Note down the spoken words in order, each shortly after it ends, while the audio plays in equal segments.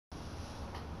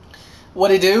What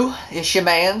it do? It's your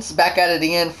man's back at it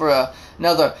again for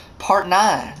another part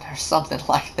 9 or something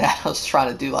like that. I was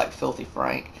trying to do like Filthy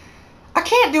Frank. I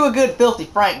can't do a good Filthy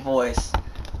Frank voice.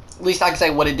 At least I can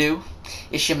say what it do.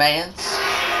 It's your man's.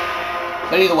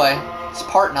 But either way, it's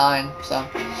part 9, so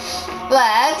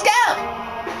let's go!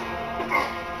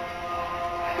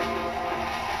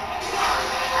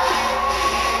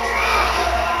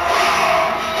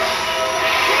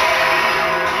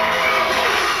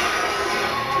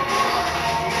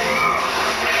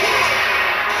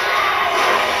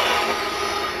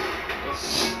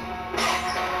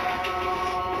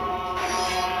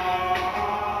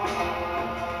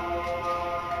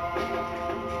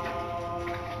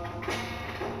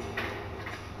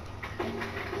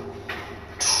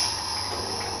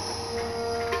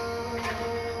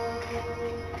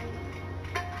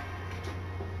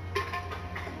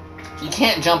 You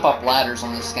can't jump up ladders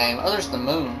on this game. Oh, there's the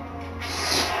moon.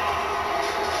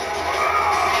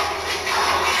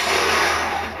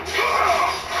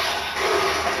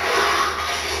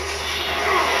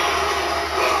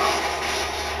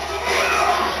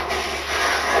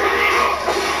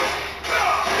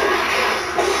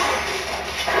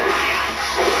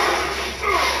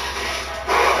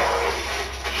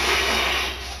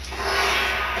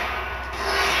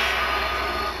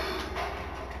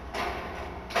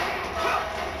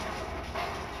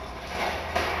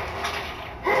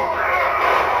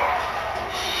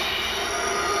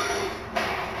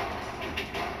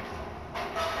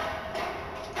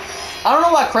 I don't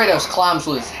know why Kratos climbs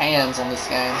with his hands on this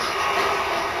game.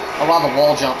 Or why the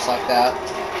wall jumps like that.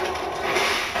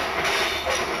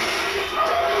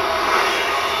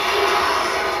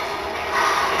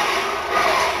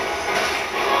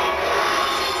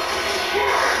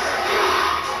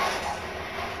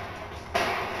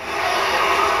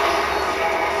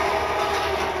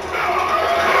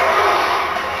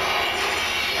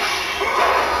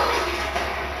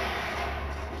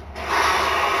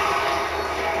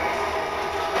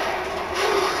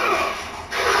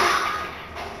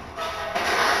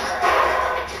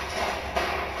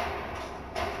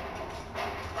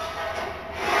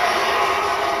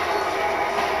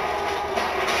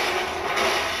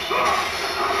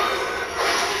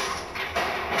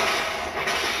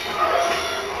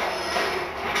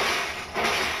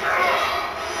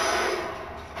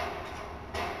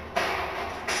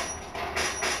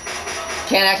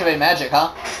 Can't activate magic,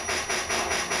 huh?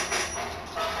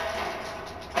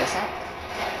 Guess not.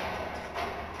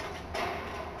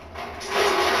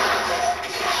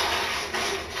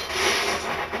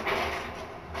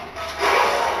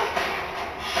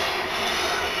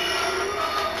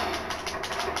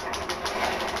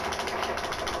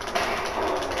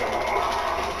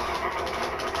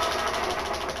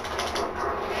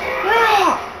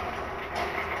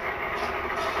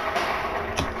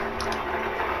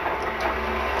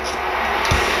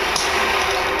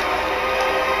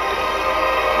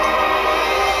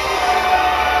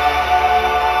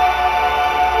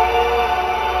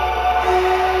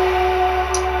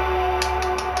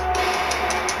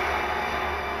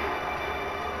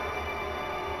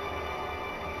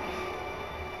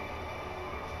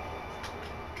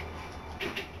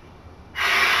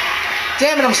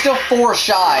 Damn it, I'm still 4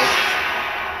 shy.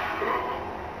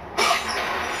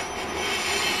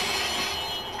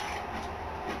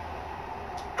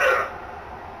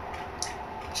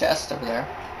 Chest over there.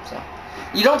 So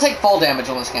you don't take fall damage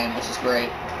on this game, which is great.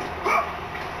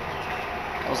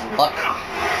 That was luck.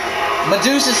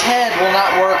 Medusa's head will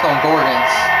not work on Gorgons.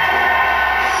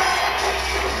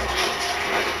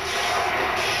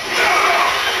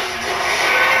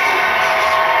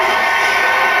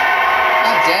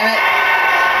 God damn it.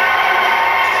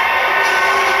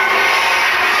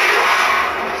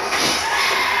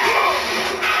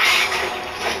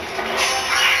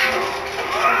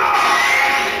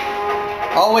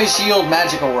 Always shield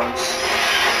magical orbs.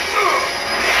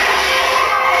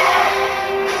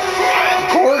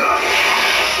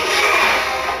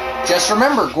 Just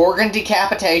remember, Gorgon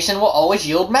decapitation will always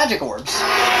yield magic orbs.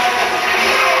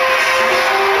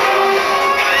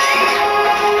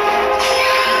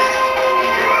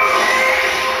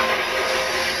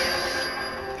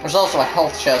 There's also a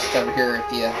health chest over here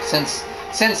if you since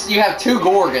you have 2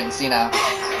 Gorgons, you know.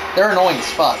 They're annoying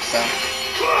as fuck, so.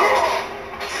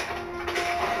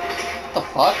 What the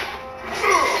fuck?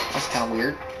 That's kind of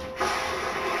weird.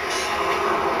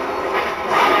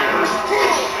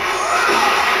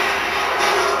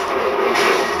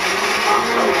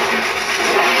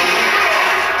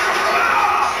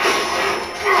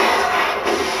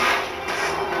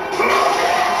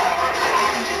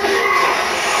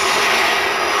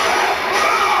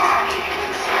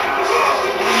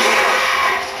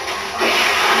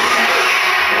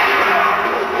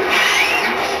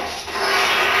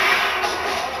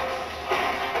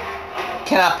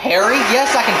 Can I parry?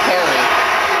 Yes, I can parry.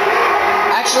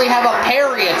 I actually have a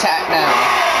parry attack now.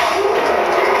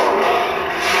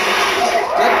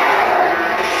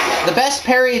 Good. The best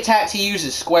parry attack to use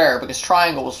is square, because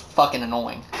triangle is fucking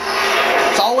annoying.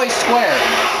 It's always square.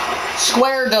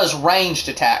 Square does ranged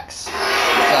attacks. So.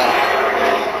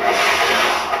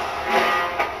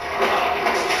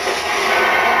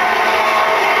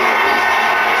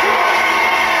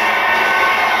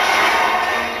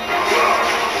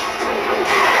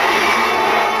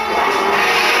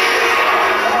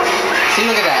 See,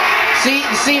 look at that.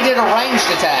 See, it did a ranged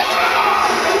attack.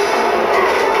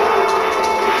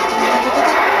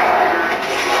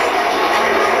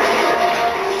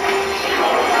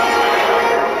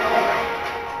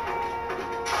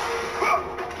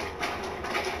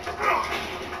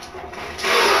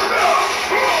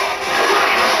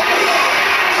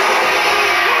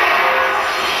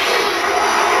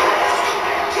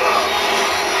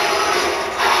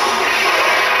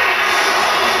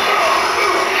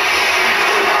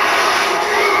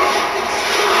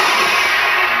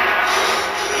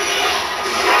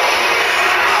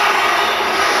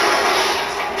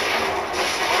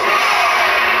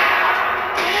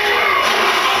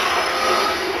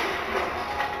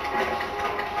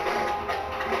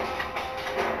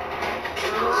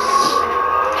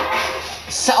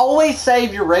 So always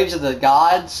save your Rage of the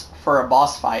Gods for a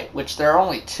boss fight, which there are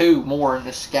only 2 more in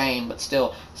this game, but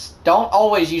still, don't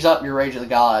always use up your Rage of the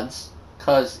Gods,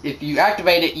 because if you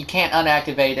activate it, you can't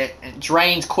unactivate it, and it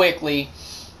drains quickly,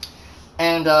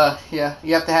 and yeah,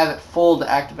 you have to have it full to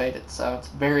activate it, so it's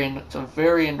a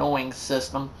very annoying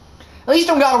system. At least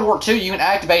on God of War 2, you can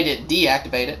activate it,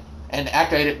 deactivate it, and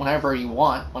activate it whenever you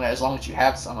want, as long as you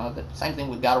have some of it. Same thing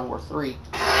with God of War 3.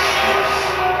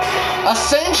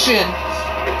 Ascension!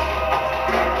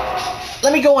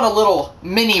 Let me go on a little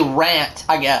mini rant,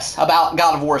 I guess, about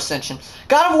God of War Ascension.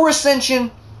 God of War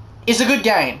Ascension is a good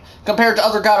game. Compared to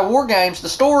other God of War games, the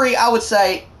story, I would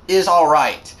say, is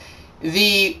alright.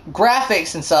 The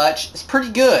graphics and such is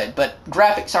pretty good, but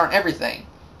graphics aren't everything.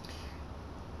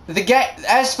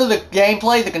 As for the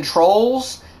gameplay, the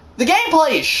controls, the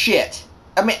gameplay is shit.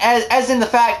 I mean, as in the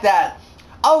fact that,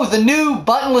 oh, the new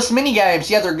buttonless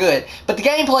minigames, yeah, they're good. But the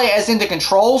gameplay, as in the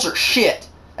controls, are shit.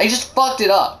 They just fucked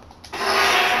it up.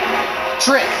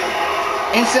 Trick.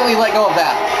 Instantly let go of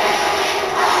that.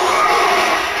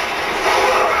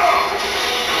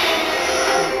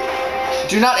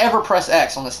 Do not ever press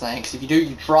X on this thing, because if you do,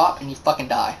 you drop and you fucking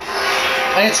die.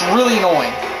 And it's really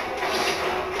annoying.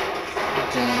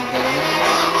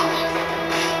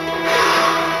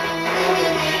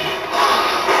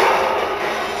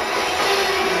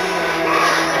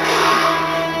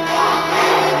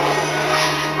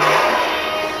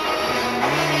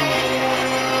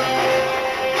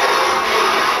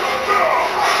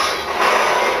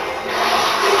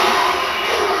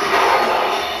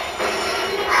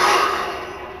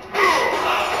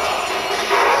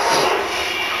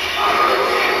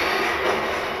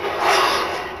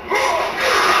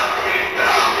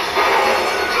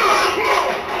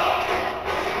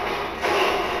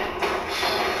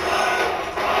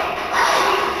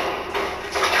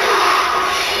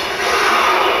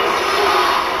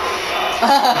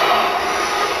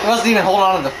 I wasn't even holding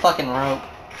on to the fucking rope.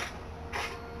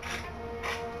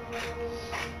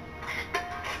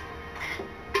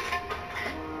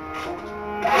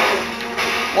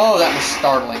 Whoa, that was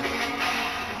startling.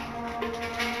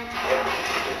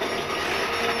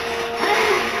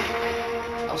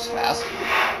 That was fast.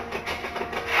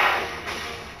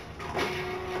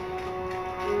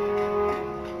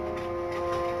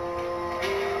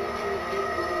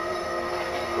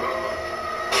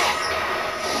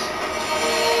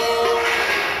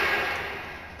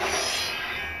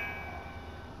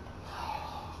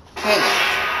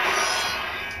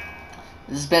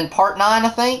 This has been part 9, I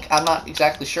think. I'm not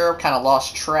exactly sure. I've kind of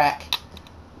lost track.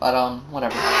 But,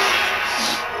 whatever.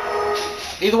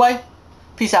 Either way,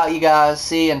 peace out, you guys.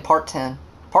 See you in part 10.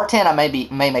 Part 10, I may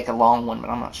make a long one, but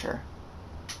I'm not sure.